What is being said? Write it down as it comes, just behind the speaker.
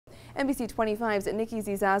NBC 25's Nikki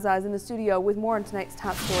Zizaza is in the studio with more on tonight's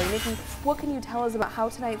top story. Nikki, what can you tell us about how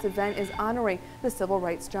tonight's event is honoring the civil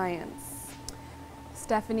rights giants?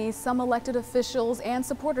 Stephanie, some elected officials and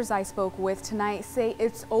supporters I spoke with tonight say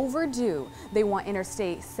it's overdue. They want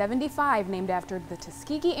Interstate 75 named after the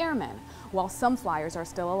Tuskegee Airmen, while some flyers are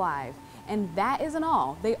still alive. And that isn't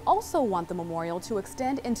all. They also want the memorial to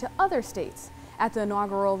extend into other states. At the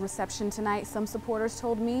inaugural reception tonight, some supporters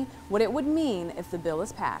told me what it would mean if the bill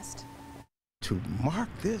is passed. To mark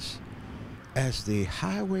this as the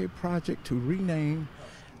highway project to rename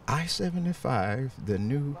I-75, the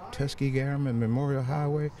new Tuskegee Airmen Memorial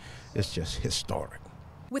Highway, is just historic.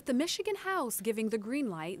 With the Michigan House giving the green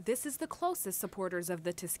light, this is the closest supporters of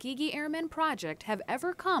the Tuskegee Airmen project have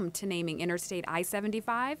ever come to naming Interstate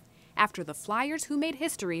I-75 after the flyers who made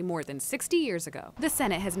history more than 60 years ago. The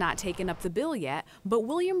Senate has not taken up the bill yet, but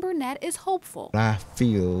William Burnett is hopeful. I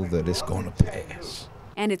feel that it's going to pass.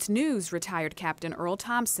 And it's news retired Captain Earl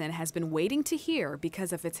Thompson has been waiting to hear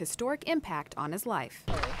because of its historic impact on his life.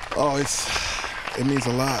 Oh, it means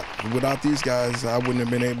a lot. Without these guys, I wouldn't have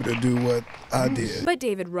been able to do what I did. But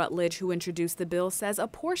David Rutledge, who introduced the bill, says a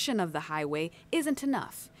portion of the highway isn't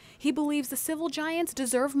enough. He believes the civil giants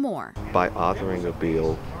deserve more. By authoring a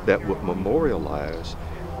bill that would memorialize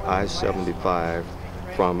I-75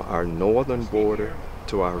 from our northern border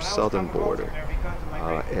to our southern border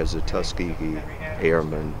as a Tuskegee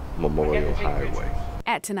Airmen Memorial Highway.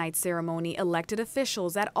 At tonight's ceremony, elected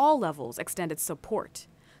officials at all levels extended support.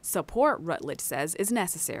 Support, Rutledge says, is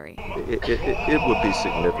necessary. It would be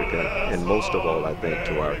significant, and most of all, I think,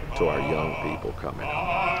 to our young people coming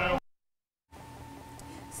up.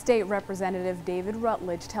 State Representative David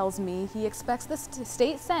Rutledge tells me he expects the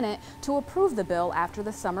state Senate to approve the bill after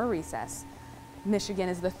the summer recess. Michigan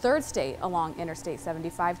is the third state along Interstate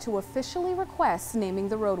 75 to officially request naming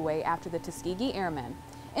the roadway after the Tuskegee Airmen.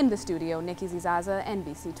 In the studio, Nikki Zizaza,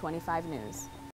 NBC 25 News.